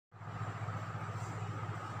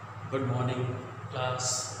Good morning,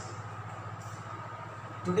 class.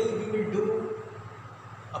 Today we will do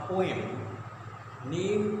a poem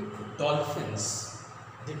named Dolphins.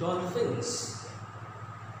 The Dolphins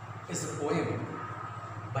is a poem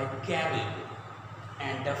by Carroll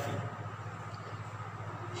and Duffy.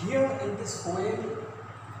 Here in this poem,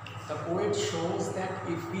 the poet shows that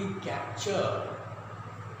if we capture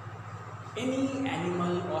any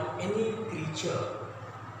animal or any creature,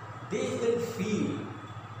 they will feel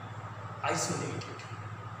isolated.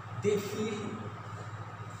 They feel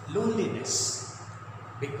loneliness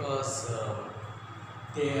because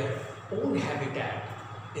their own habitat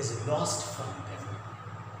is lost from them.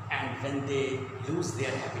 And when they lose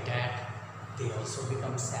their habitat, they also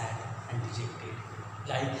become sad and dejected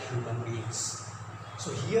like human beings.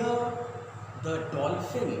 So here the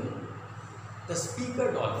dolphin, the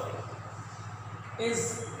speaker dolphin,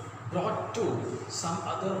 is brought to some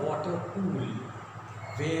other water pool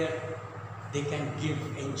where they can give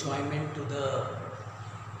enjoyment to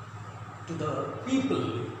the people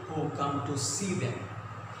who come to see them,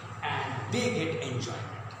 and they get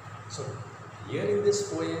enjoyment. So here in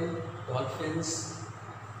this poem, Dolphins,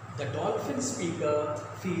 the dolphin speaker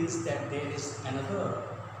feels that there is another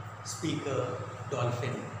speaker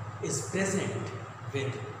dolphin is present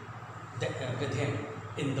with him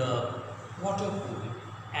in the water pool,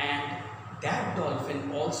 and that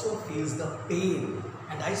dolphin also feels the pain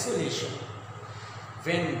and isolation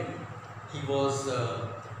when he was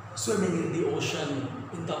swimming in the ocean,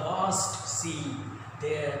 in the vast sea.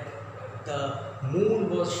 There the moon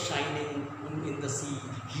was shining in the sea.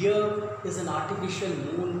 Here is an artificial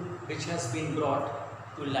moon which has been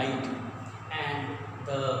brought to light, and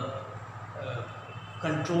the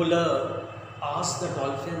controller asked the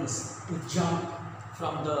dolphins to jump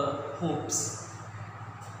from the hoops.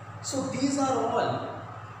 So these are all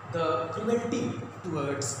the cruelty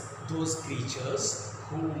towards those creatures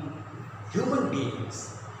whom human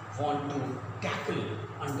beings want to tackle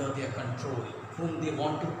under their control, whom they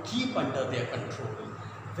want to keep under their control.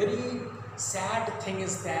 Very sad thing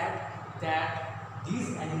is that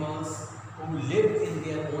these animals who live in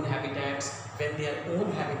their own habitats, when their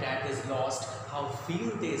own habitat is lost, how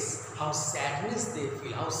feel this, how sadness they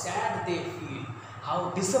feel, how sad they feel, how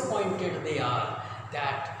disappointed they are,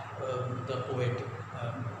 that the poet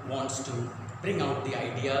wants to bring out the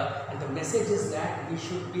idea. And the message is that we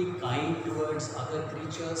should be kind towards other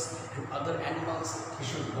creatures and other animals. We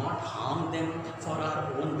should not harm them for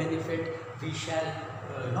our own benefit. We shall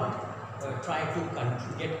not try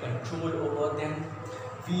to get control over them.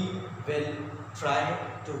 We will try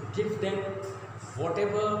to give them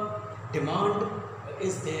whatever demand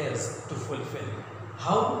is theirs to fulfill.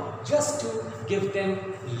 How? Just to give them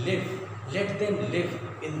live, let them live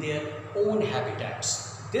in their own habitats.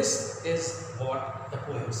 This is what the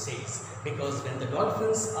poem says, because when the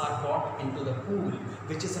dolphins are brought into the pool,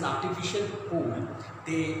 which is an artificial pool,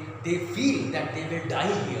 they feel that they will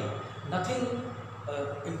die here. Nothing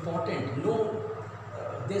important,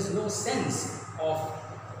 there's no sense of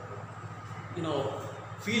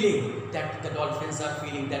feeling that the dolphins are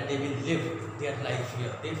feeling that they will live their life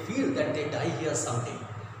here. They feel that they die here someday.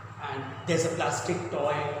 And there's a plastic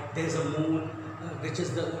toy, there's a moon, which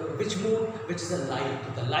is the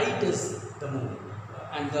light. The light is the moon,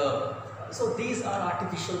 and so these are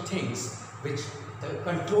artificial things which the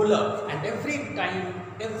controller, and every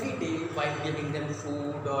day, while giving them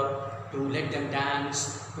food or to let them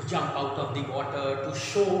dance, to jump out of the water, to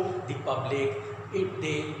show the public,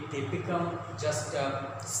 they become just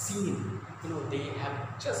a scene. They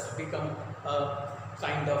have just become a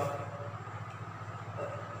kind of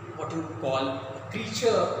what you call a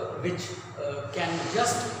creature which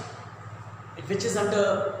is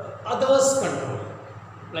under others' control,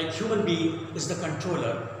 like human being is the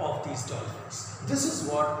controller of these dolphins. This is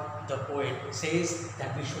what the poet says,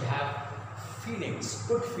 that we should have feelings,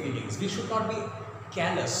 good feelings. We should not be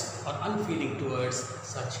callous or unfeeling towards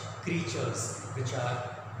such creatures which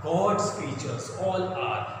are God's creatures, all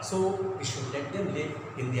are. So we should let them live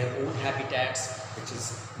in their own habitats, which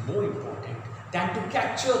is more important than to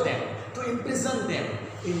capture them, to imprison them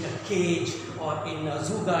in a cage or in a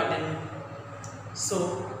zoo garden.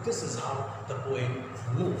 So this is how the poem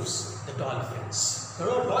moves the dolphins. The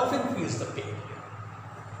dolphin feels the pain here.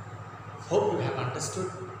 Hope you have understood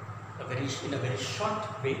in a very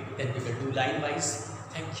short way. Then we will do line wise.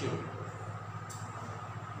 Thank you.